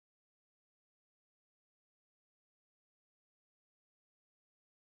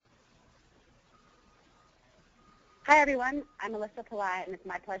Hi everyone, I'm Melissa Pillai, and it's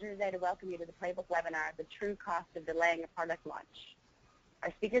my pleasure today to welcome you to the Playbook webinar, The True Cost of Delaying a Product Launch.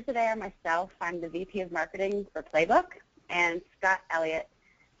 Our speakers today are myself, I'm the VP of Marketing for Playbook, and Scott Elliott,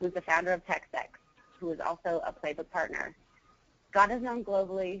 who's the founder of TechZecs, who is also a Playbook partner. Scott is known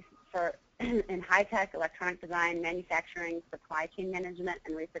globally for in high-tech electronic design, manufacturing, supply chain management,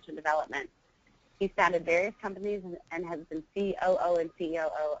 and research and development. He's founded various companies and has been COO and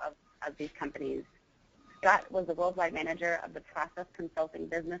COO of these companies. Scott was the worldwide manager of the process consulting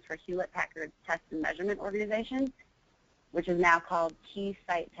business for Hewlett-Packard's test and measurement organization, which is now called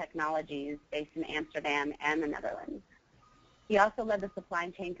Keysight Technologies, based in Amsterdam and the Netherlands. He also led the supply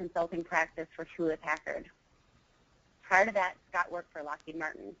chain consulting practice for Hewlett-Packard. Prior to that, Scott worked for Lockheed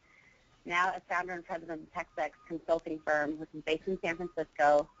Martin, now as founder and president of the TechZecs consulting firm, which is based in San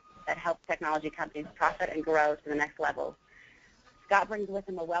Francisco, that helps technology companies profit and grow to the next level. Scott brings with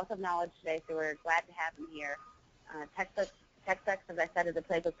him a wealth of knowledge today, so we're glad to have him here. TechZecs, as I said, is a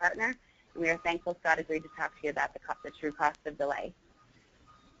Playbook partner, and we are thankful Scott agreed to talk to you about the true cost of delay.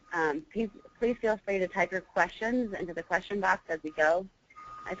 Please feel free to type your questions into the question box as we go.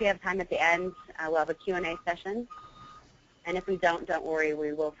 If you have time at the end, we'll have a Q&A session. And if we don't worry,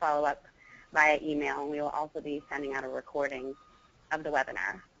 we will follow up via email, and we will also be sending out a recording of the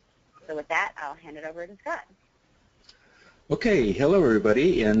webinar. So with that, I'll hand it over to Scott. Okay, hello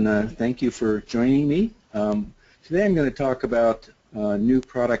everybody, and thank you for joining me. Today I'm going to talk about new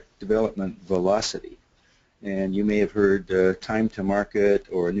product development velocity. And you may have heard time to market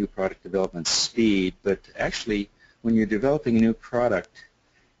or new product development speed, but actually when you're developing a new product,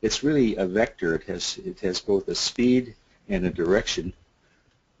 it's really a vector. It has both a speed and a direction.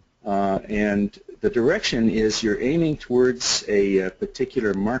 And the direction is you're aiming towards a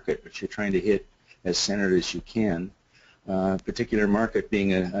particular market which you're trying to hit as centered as you can. Particular market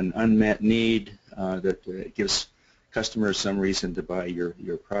being an unmet need that gives customers some reason to buy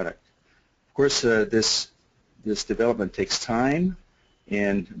your product. Of course, this development takes time,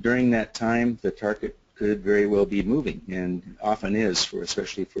 and during that time, the target could very well be moving, and often is,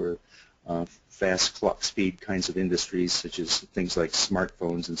 especially for fast clock speed kinds of industries, such as things like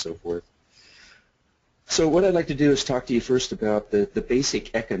smartphones and so forth. So what I'd like to do is talk to you first about the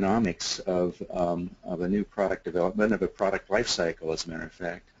basic economics of a new product development, of a product life cycle, as a matter of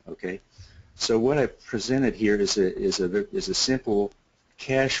fact. Okay, so what I've presented here is a simple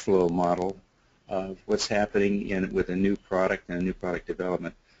cash flow model of what's happening with a new product and a new product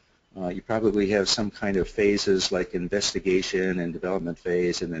development. You probably have some kind of phases like investigation and development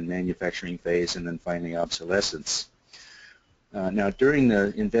phase, and then manufacturing phase, and then finally obsolescence. Now, during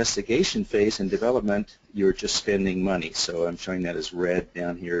the investigation phase and development, you're just spending money. So I'm showing that as red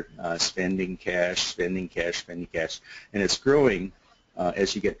down here, spending cash, spending cash, spending cash. And it's growing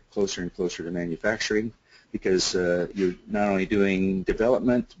as you get closer and closer to manufacturing, because you're not only doing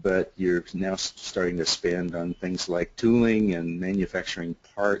development, but you're now starting to spend on things like tooling and manufacturing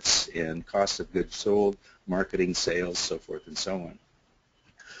parts and cost of goods sold, marketing, sales, so forth and so on.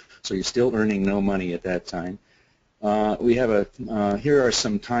 So you're still earning no money at that time. We have here are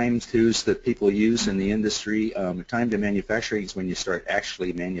some time twos that people use in the industry. Time to manufacturing is when you start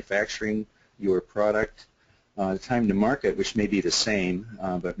actually manufacturing your product. Time to market, which may be the same,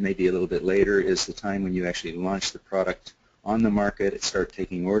 but maybe a little bit later, is the time when you actually launch the product on the market, start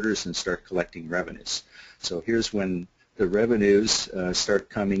taking orders, and start collecting revenues. So here's when the revenues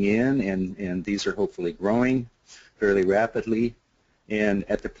start coming in, and these are hopefully growing fairly rapidly. And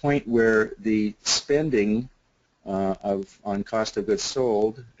at the point where the spending on cost of goods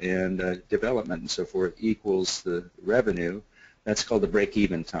sold and development and so forth equals the revenue, that's called the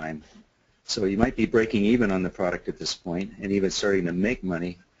break-even time. So you might be breaking even on the product at this point and even starting to make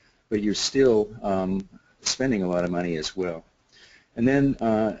money, but you're still spending a lot of money as well. And then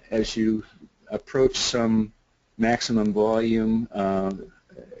as you approach some maximum volume, 1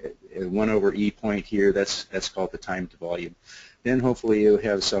 over E point here, that's called the time to volume. Then hopefully you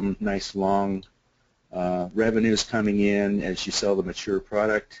have some nice long revenues coming in as you sell the mature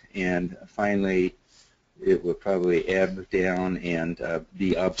product, and finally it will probably ebb down and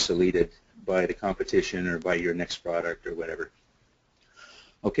be obsoleted by the competition or by your next product or whatever.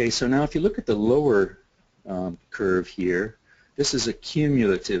 Okay, so now if you look at the lower curve here, this is a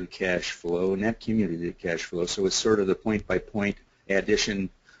cumulative cash flow, net cumulative cash flow, so it's sort of the point-by-point addition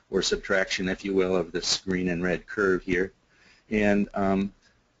or subtraction, if you will, of this green and red curve here. And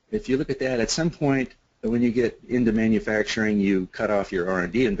if you look at that, at some point when you get into manufacturing, you cut off your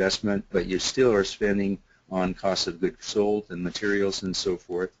R&D investment, but you still are spending on cost of goods sold and materials and so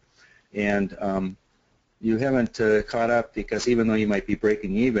forth. And you haven't caught up, because even though you might be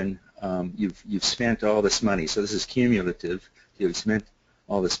breaking even, you've spent all this money. So this is cumulative. You've spent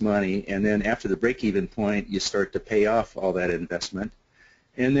all this money, and then after the break-even point, you start to pay off all that investment.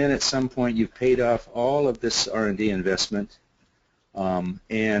 And then at some point, you've paid off all of this R&D investment,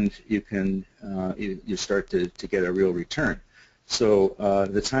 and you start to get a real return. So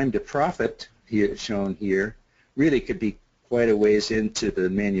the time to profit here, shown here really could be quite a ways into the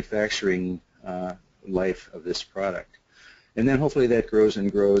manufacturing life of this product. And then hopefully that grows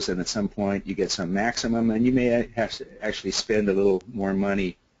and grows, and at some point you get some maximum, and you may have to actually spend a little more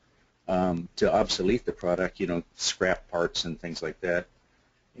money to obsolete the product, scrap parts and things like that.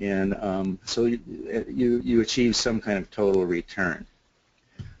 And so you achieve some kind of total return.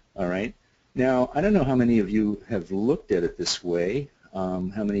 All right. Now, I don't know how many of you have looked at it this way, how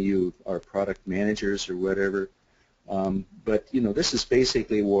many of you are product managers or whatever. But this is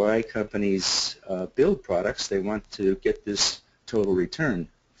basically why companies build products. They want to get this total return.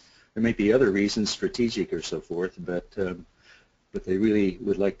 There may be other reasons, strategic or so forth, but they really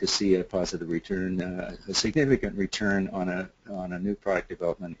would like to see a positive return, a significant return on a new product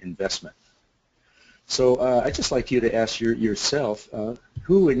development investment. So I'd just like you to ask yourself,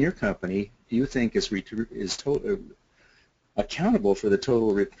 who in your company do you think is accountable for the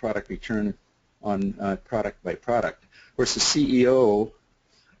total product return on product by product? Of course, the CEO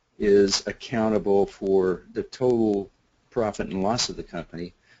is accountable for the total profit and loss of the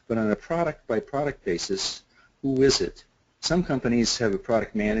company, but on a product by product basis, who is it? Some companies have a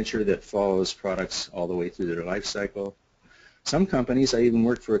product manager that follows products all the way through their life cycle. Some companies, I even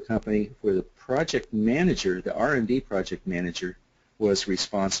worked for a company where the project manager, the R&D project manager, was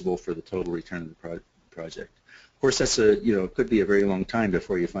responsible for the total return of the project. Of course, that's could be a very long time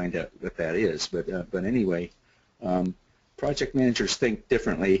before you find out what that is. But anyway, project managers think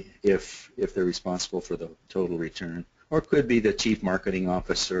differently if they're responsible for the total return, or it could be the chief marketing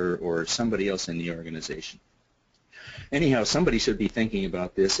officer or somebody else in the organization. Anyhow, somebody should be thinking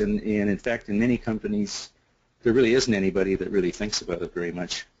about this, and in fact, in many companies, there really isn't anybody that really thinks about it very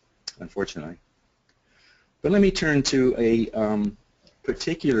much, unfortunately. But let me turn to a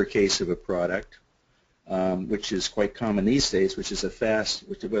particular case of a product, which is quite common these days, which is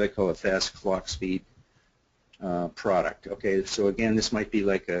what I call a fast clock speed product. Okay, so again, this might be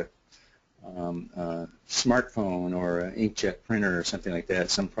like a smartphone or an inkjet printer or something like that,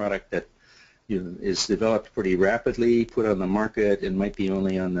 some product that is developed pretty rapidly, put on the market, and might be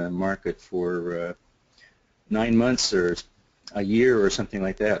only on the market for 9 months or a year or something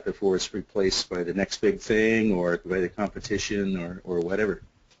like that before it's replaced by the next big thing or by the competition or whatever.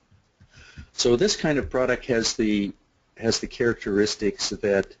 So this kind of product has the characteristics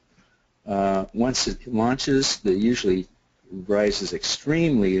that once it launches, it usually rises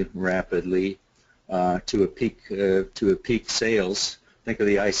extremely rapidly to a peak sales. Think of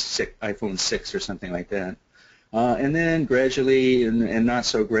the iPhone 6 or something like that, and then gradually and not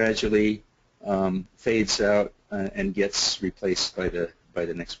so gradually fades out and gets replaced by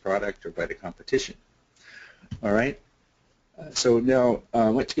the next product or by the competition. All right. So now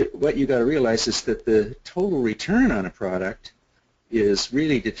what you got to realize is that the total return on a product is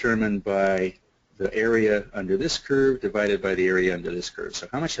really determined by the area under this curve divided by the area under this curve. So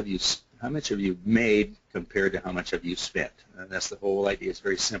how much have you made compared to how much have you spent? And that's the whole idea. It's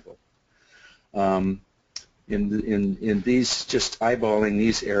very simple. In these, just eyeballing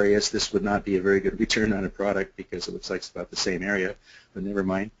these areas, this would not be a very good return on a product because it looks like it's about the same area, but never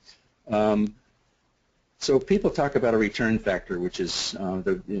mind. So people talk about a return factor, which is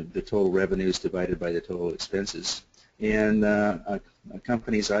the total revenues divided by the total expenses. And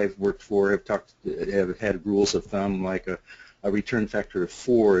companies I've worked for have had rules of thumb like a return factor of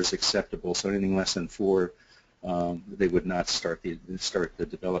 4 is acceptable. So anything less than 4, they would not start the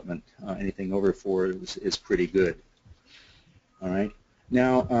development. Anything over 4 is pretty good. All right.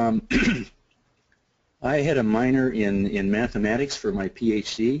 Now, I had a minor in mathematics for my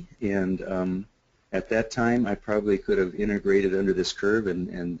PhD, and at that time, I probably could have integrated under this curve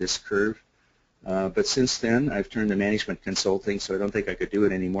and this curve. But since then, I've turned to management consulting, so I don't think I could do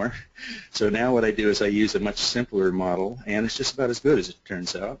it anymore. So now what I do is I use a much simpler model, and it's just about as good as it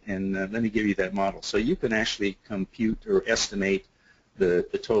turns out. And let me give you that model. So you can actually compute or estimate the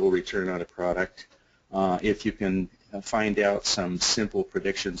total return on a product if you can find out some simple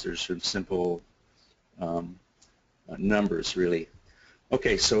predictions or some simple numbers, really.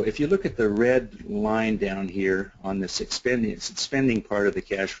 Okay, so if you look at the red line down here on this spending part of the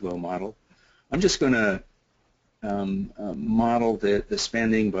cash flow model, I'm just going to model the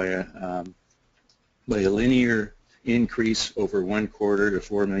spending by a linear increase over 1 quarter to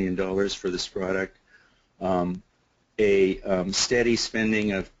 $4 million for this product, a steady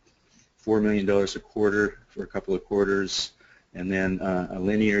spending of $4 million a quarter for a couple of quarters, and then a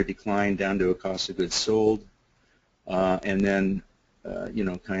linear decline down to a cost of goods sold, and then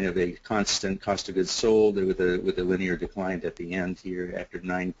kind of a constant cost of goods sold with a linear decline at the end here after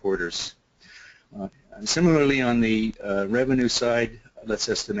 9 quarters. Similarly, on the revenue side, let's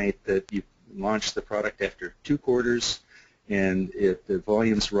estimate that you launch the product after 2 quarters, and if the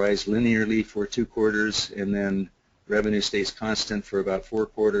volumes rise linearly for 2 quarters, and then revenue stays constant for about 4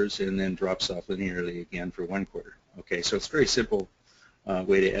 quarters, and then drops off linearly again for 1 quarter. Okay, so it's a very simple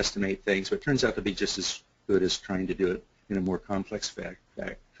way to estimate things, but it turns out to be just as good as trying to do it in a more complex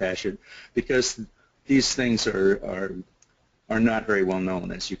fashion, because these things are not very well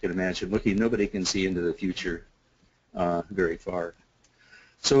known, as you can imagine. Nobody can see into the future very far.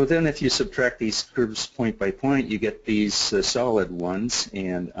 So then if you subtract these curves point by point, you get these solid ones,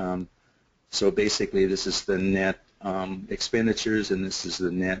 and so basically this is the net expenditures, and this is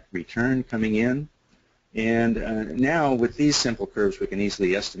the net return coming in. And now with these simple curves, we can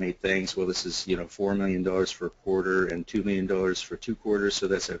easily estimate things. Well, this is $4 million for a quarter and $2 million for 2 quarters, so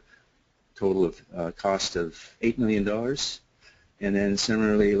that's a total of cost of $8 million. And then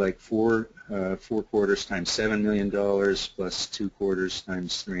similarly, like 4 quarters times $7 million plus 2 quarters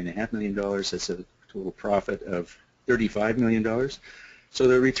times $3.5 million, that's a total profit of $35 million. So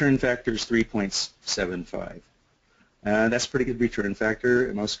the return factor is 3.75. That's a pretty good return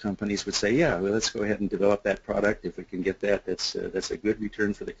factor. Most companies would say, yeah, well, let's go ahead and develop that product. If we can get that, that's a good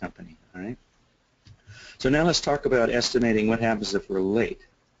return for the company. All right. So now let's talk about estimating what happens if we're late.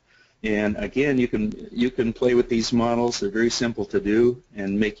 And again, you can play with these models. They're very simple to do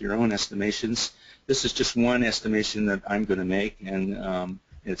and make your own estimations. This is just one estimation that I'm going to make, and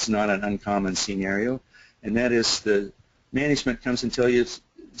it's not an uncommon scenario. And that is the management comes and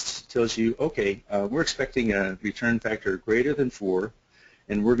tells you, okay, we're expecting a return factor greater than 4,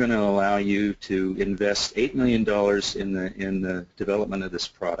 and we're going to allow you to invest $8 million in the development of this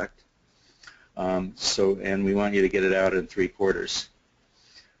product. And we want you to get it out in 3 quarters.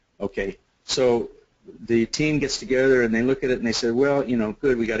 Okay, so the team gets together and they look at it and they say, well,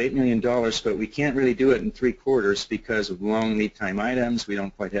 good, we got $8 million, but we can't really do it in 3 quarters because of long lead time items. We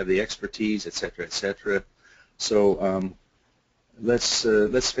don't quite have the expertise, et cetera, et cetera. So let's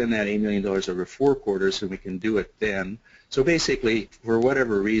spend that $8 million over 4 quarters, and we can do it then. So basically, for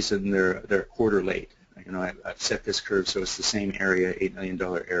whatever reason, they're a quarter late. I've set this curve so it's the same area, $8 million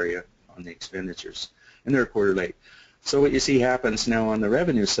area on the expenditures, and they're a quarter late. So what you see happens now on the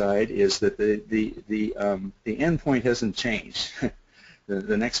revenue side is that the end point hasn't changed.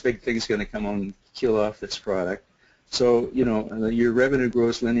 The next big thing is going to come on and kill off this product. So your revenue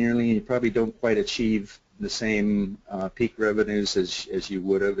grows linearly, and you probably don't quite achieve the same peak revenues as you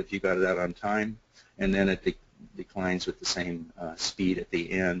would have if you got it out on time, and then it declines with the same speed at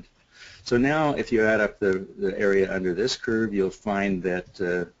the end. So now if you add up the area under this curve, you'll find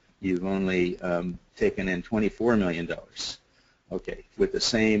that you've only taken in $24 million, okay, with the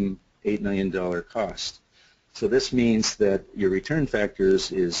same $8 million cost. So this means that your return factor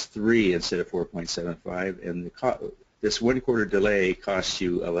is 3 instead of 4.75, and this 1 quarter delay costs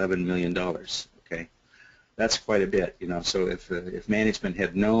you $11 million, okay? That's quite a bit, so if management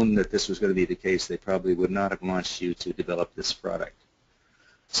had known that this was going to be the case, they probably would not have launched you to develop this product.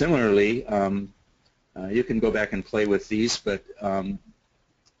 Similarly, you can go back and play with these, but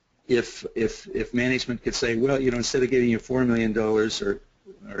if management could say, well, instead of giving you $4 million or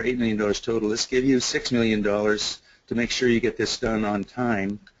 $8 million total, let's give you $6 million to make sure you get this done on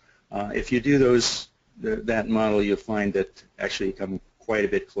time. If you do that model, you'll find that actually you come quite a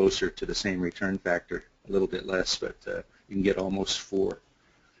bit closer to the same return factor, a little bit less, but you can get almost 4.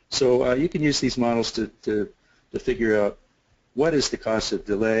 So you can use these models to figure out what is the cost of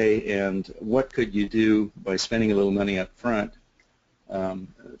delay and what could you do by spending a little money up front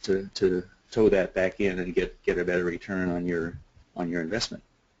to tow that back in and get a better return on your investment.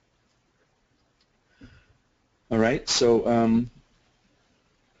 All right, so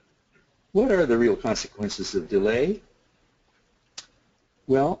what are the real consequences of delay?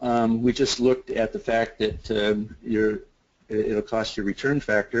 Well, we just looked at the fact that it'll cost you return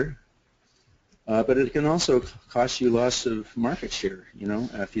factor, but it can also cost you loss of market share.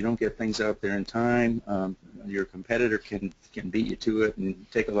 If you don't get things out there in time, your competitor can beat you to it and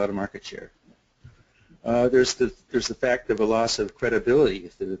take a lot of market share. There's the fact of a loss of credibility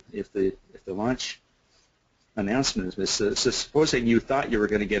if the launch announcement is so supposing you thought you were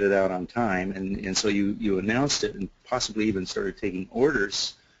going to get it out on time, and so you announced it and possibly even started taking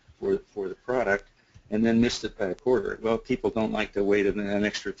orders for the product, and then missed it by a quarter. Well, people don't like to wait an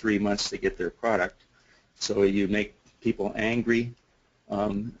extra 3 months to get their product, so you make people angry.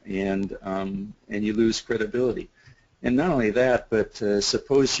 and you lose credibility. And not only that, but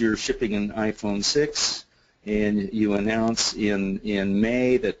suppose you're shipping an iPhone 6 and you announce in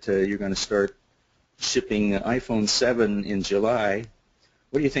May that you're going to start shipping iPhone 7 in July.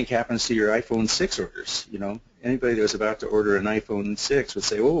 What do you think happens to your iPhone 6 orders? You know, anybody that was about to order an iPhone 6 would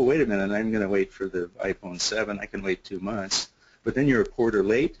say, oh, wait a minute, I'm going to wait for the iPhone 7. I can wait 2 months. But then you're a quarter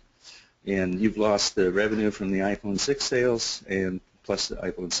late, and you've lost the revenue from the iPhone 6 sales, and plus the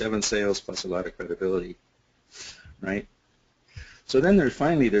iPhone 7 sales, plus a lot of credibility, right? So then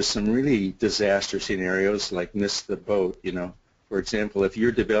there's some really disaster scenarios like miss the boat, you know. For example, if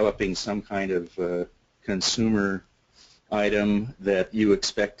you're developing some kind of consumer item that you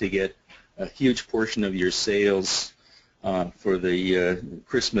expect to get a huge portion of your sales for the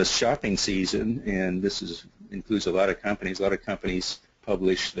Christmas shopping season, and this includes a lot of companies. A lot of companies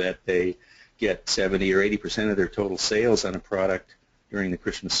publish that they get 70 or 80% of their total sales on a product during the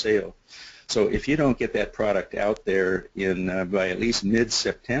Christmas sale. So if you don't get that product out there by at least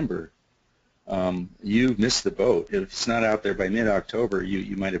mid-September, you've missed the boat. If it's not out there by mid-October,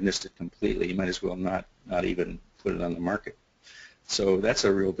 you might have missed it completely. You might as well not even put it on the market. So that's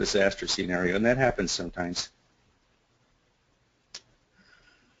a real disaster scenario, and that happens sometimes.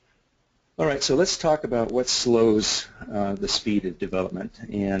 All right, so let's talk about what slows the speed of development.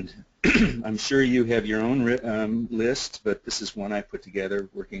 And I'm sure you have your own list, but this is one I put together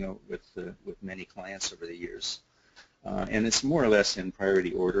working with many clients over the years. And it's more or less in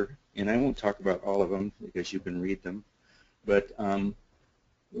priority order. And I won't talk about all of them because you can read them. But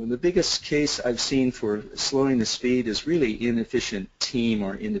the biggest case I've seen for slowing the speed is really inefficient team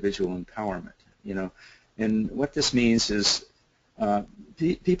or individual empowerment. You know, and what this means is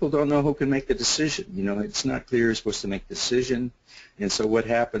people don't know who can make the decision. You know, it's not clear who's supposed to make the decision, and so what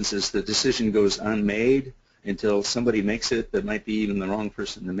happens is the decision goes unmade until somebody makes it that might be even the wrong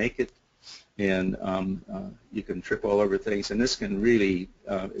person to make it, and you can trip all over things, and this can really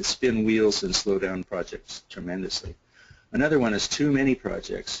spin wheels and slow down projects tremendously. Another one is too many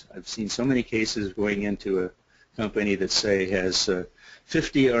projects. I've seen so many cases going into a company that, say, has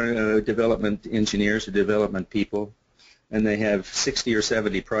 50 development engineers or development people, and they have 60 or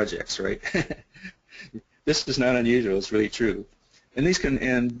 70 projects, right? This is not unusual. It's really true. And these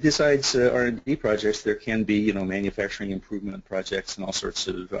and besides R&D projects, there can be, you know, manufacturing improvement projects and all sorts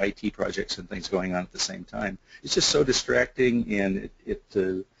of IT projects and things going on at the same time. It's just so distracting, and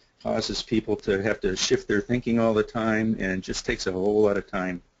it causes people to have to shift their thinking all the time, and it just takes a whole lot of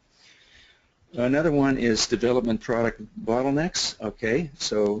time. Another one is development product bottlenecks. Okay,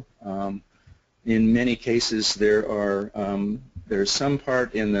 so in many cases there's some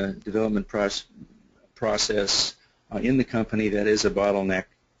part in the development process in the company that is a bottleneck.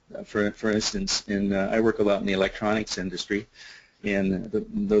 For instance, I work a lot in the electronics industry, and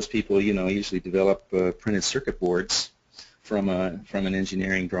those people, you know, usually develop printed circuit boards from an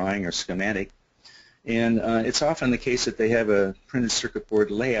engineering drawing or schematic. And it's often the case that they have a printed circuit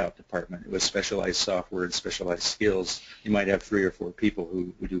board layout department with specialized software and specialized skills. You might have 3 or 4 people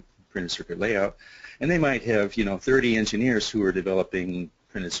who do printed circuit layout, and they might have, you know, 30 engineers who are developing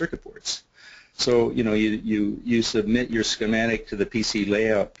printed circuit boards. So, you know, you submit your schematic to the PC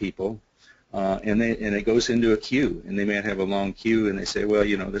layout people, and it goes into a queue, and they might have a long queue, and they say, well,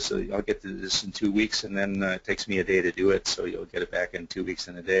 you know, I'll get to this in 2 weeks, and then it takes me a day to do it, so you'll get it back in 2 weeks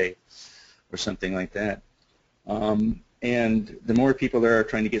and a day, or something like that. And the more people there are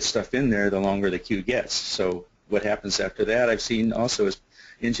trying to get stuff in there, the longer the queue gets. So what happens after that, I've seen also, is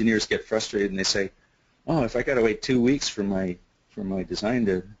engineers get frustrated and they say, oh, if I got to wait 2 weeks for my design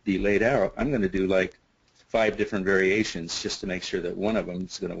to be laid out, I'm going to do like 5 different variations just to make sure that one of them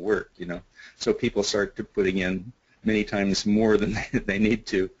is going to work, you know. So people start putting in many times more than they need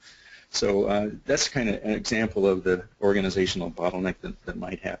to. So that's kind of an example of the organizational bottleneck that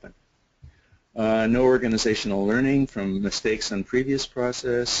might happen. No organizational learning from mistakes on previous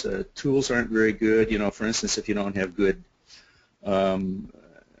process. Tools aren't very good. You know, for instance, if you don't have good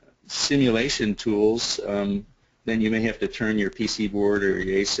simulation tools, then you may have to turn your PC board or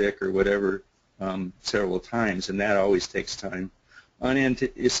your ASIC or whatever several times, and that always takes time.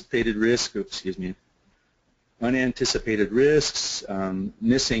 Unanticipated risks,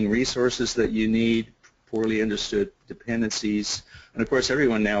 missing resources that you need, poorly understood dependencies, and of course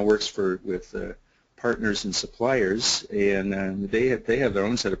everyone now works with partners and suppliers, and they have their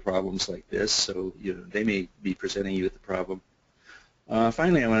own set of problems like this, so you know, they may be presenting you with the problem.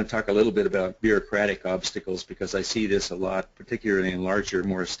 Finally, I want to talk a little bit about bureaucratic obstacles, because I see this a lot, particularly in larger,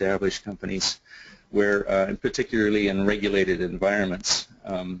 more established companies, where, and particularly in regulated environments,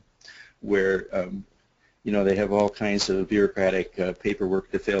 where they have all kinds of bureaucratic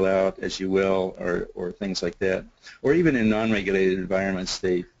paperwork to fill out, as you will, or things like that. Or even in non-regulated environments,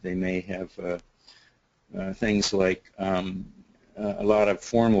 they may have things like a lot of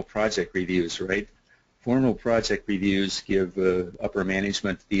formal project reviews, right? Formal project reviews give upper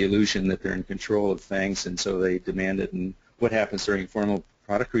management the illusion that they're in control of things, and so they demand it. And what happens during formal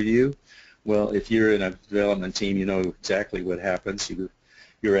product review? Well, if you're in a development team, you know exactly what happens.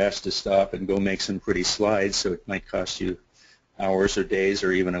 You're asked to stop and go make some pretty slides, so it might cost you hours or days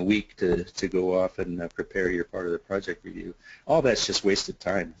or even a week to go off and prepare your part of the project review. All that's just wasted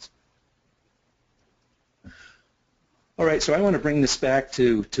time. All right, so I want to bring this back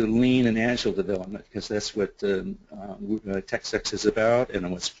to lean and agile development, because that's what TechZecs is about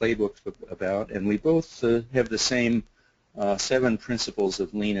and what's Playbook about, and we both have the same 7 principles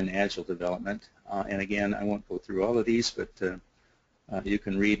of lean and agile development. And again, I won't go through all of these, but you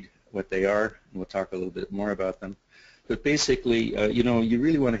can read what they are, and we'll talk a little bit more about them. But basically, you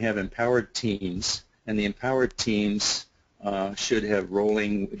really want to have empowered teams, and the empowered teams should have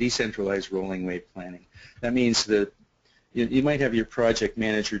decentralized rolling wave planning. That means that you might have your project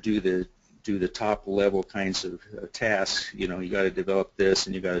manager do the top level kinds of tasks. You got to develop this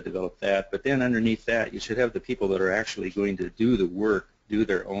and you got to develop that. But then underneath that, you should have the people that are actually going to do the work, do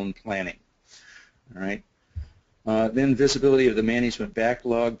their own planning. All right. Then visibility of the management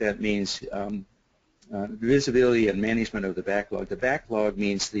backlog. That means visibility and management of the backlog. The backlog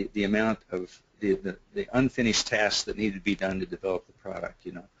means the amount of the unfinished tasks that need to be done to develop the product.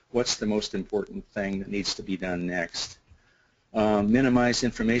 What's the most important thing that needs to be done next? Minimize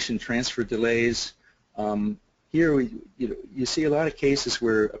information transfer delays. Here you see a lot of cases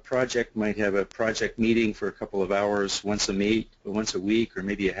where a project might have a project meeting for a couple of hours once a week, or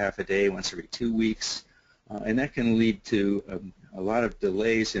maybe a half a day once every 2 weeks, and that can lead to a lot of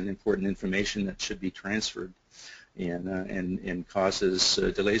delays in important information that should be transferred, and causes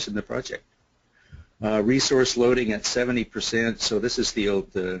delays in the project. Resource loading at 70%. So this is the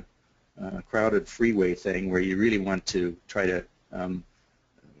old crowded freeway thing, where you really want to try to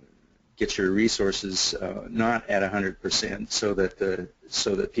get your resources not at 100%, so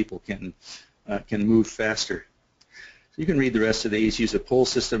that people can move faster. So you can read the rest of these. Use a pull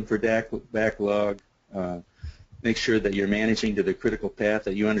system for backlog. Make sure that you're managing to the critical path,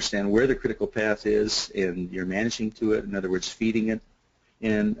 that you understand where the critical path is and you're managing to it. In other words, feeding it.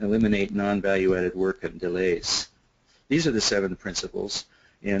 And eliminate non-value-added work and delays. These are the 7 principles.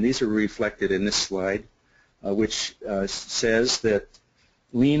 And these are reflected in this slide, which says that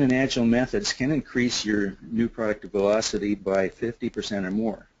lean and agile methods can increase your new product velocity by 50% or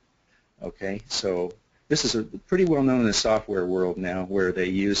more. Okay, so this is pretty well known in the software world now, where they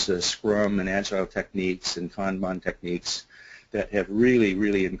use Scrum and agile techniques and Kanban techniques that have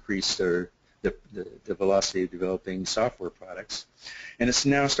really increased the velocity of developing software products. And it's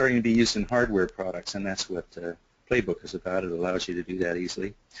now starting to be used in hardware products, and that's what Playbook is about. It allows you to do that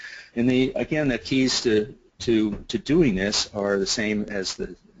easily. And again, the keys to doing this are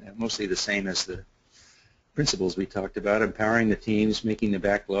mostly the same as the principles we talked about: empowering the teams, making the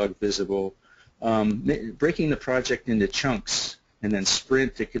backlog visible, breaking the project into chunks, and then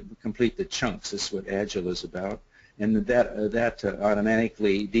sprint to complete the chunks. This is what Agile is about. And that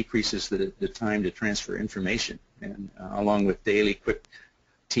automatically decreases the time to transfer information, and along with daily quick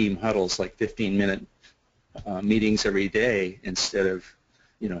team huddles, like 15-minute meetings every day instead of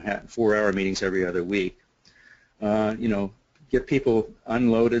 4-hour meetings every other week. Get people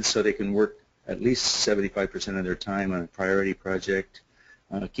unloaded so they can work at least 75% of their time on a priority project.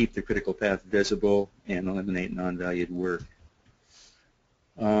 Keep the critical path visible and eliminate non-valued work.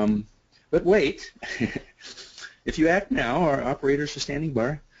 But wait. If you act now, our operators are standing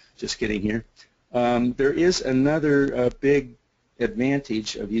by. Just kidding here. There is another big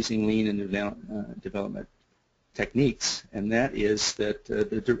advantage of using lean and development techniques, and that is that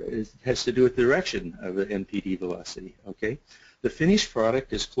it has to do with the direction of the NPD velocity. Okay, the finished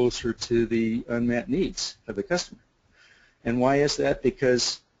product is closer to the unmet needs of the customer. And why is that?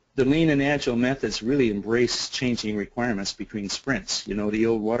 Because the lean and agile methods really embrace changing requirements between sprints. The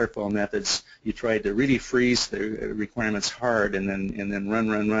old waterfall methods, you tried to really freeze the requirements hard and then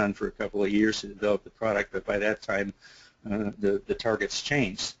run for a couple of years to develop the product, but by that time the targets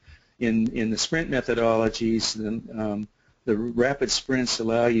changed. In the sprint methodologies, the rapid sprints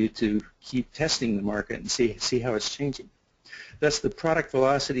allow you to keep testing the market and see how it's changing. Thus, the product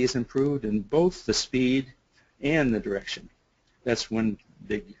velocity is improved in both the speed and the direction. That's one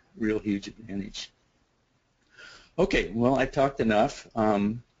big, real huge advantage. Okay, well, I talked enough.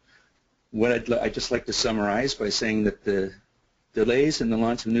 I'd just like to summarize by saying that the delays in the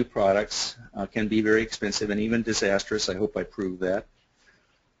launch of new products can be very expensive and even disastrous. I hope I proved that.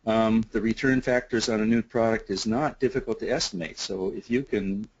 The return factors on a new product is not difficult to estimate. So if you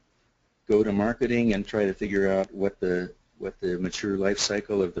can go to marketing and try to figure out what the mature life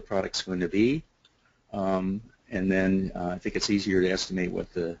cycle of the product's going to be, and then I think it's easier to estimate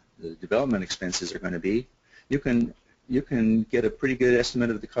what the development expenses are going to be, you can get a pretty good estimate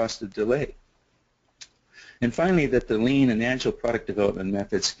of the cost of delay. And finally, that the lean and agile product development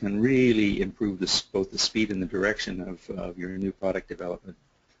methods can really improve both the speed and the direction of your new product development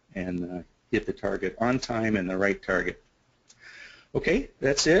and hit the target on time and the right target. Okay,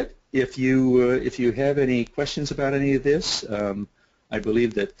 that's it. If you have any questions about any of this, I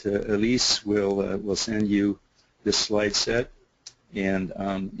believe that Elise will send you this slide set,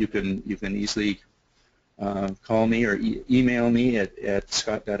 and you can easily call me or email me at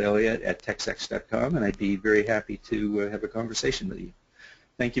scott.elliott@techzecs.com, and I'd be very happy to have a conversation with you.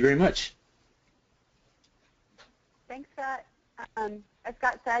 Thank you very much. Thanks, Scott. As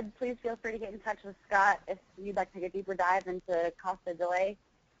Scott said, please feel free to get in touch with Scott if you'd like to take a deeper dive into cost of delay.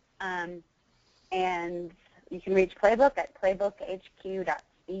 And you can reach Playbook at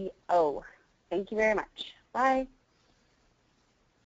playbookhq.co. Thank you very much. Bye.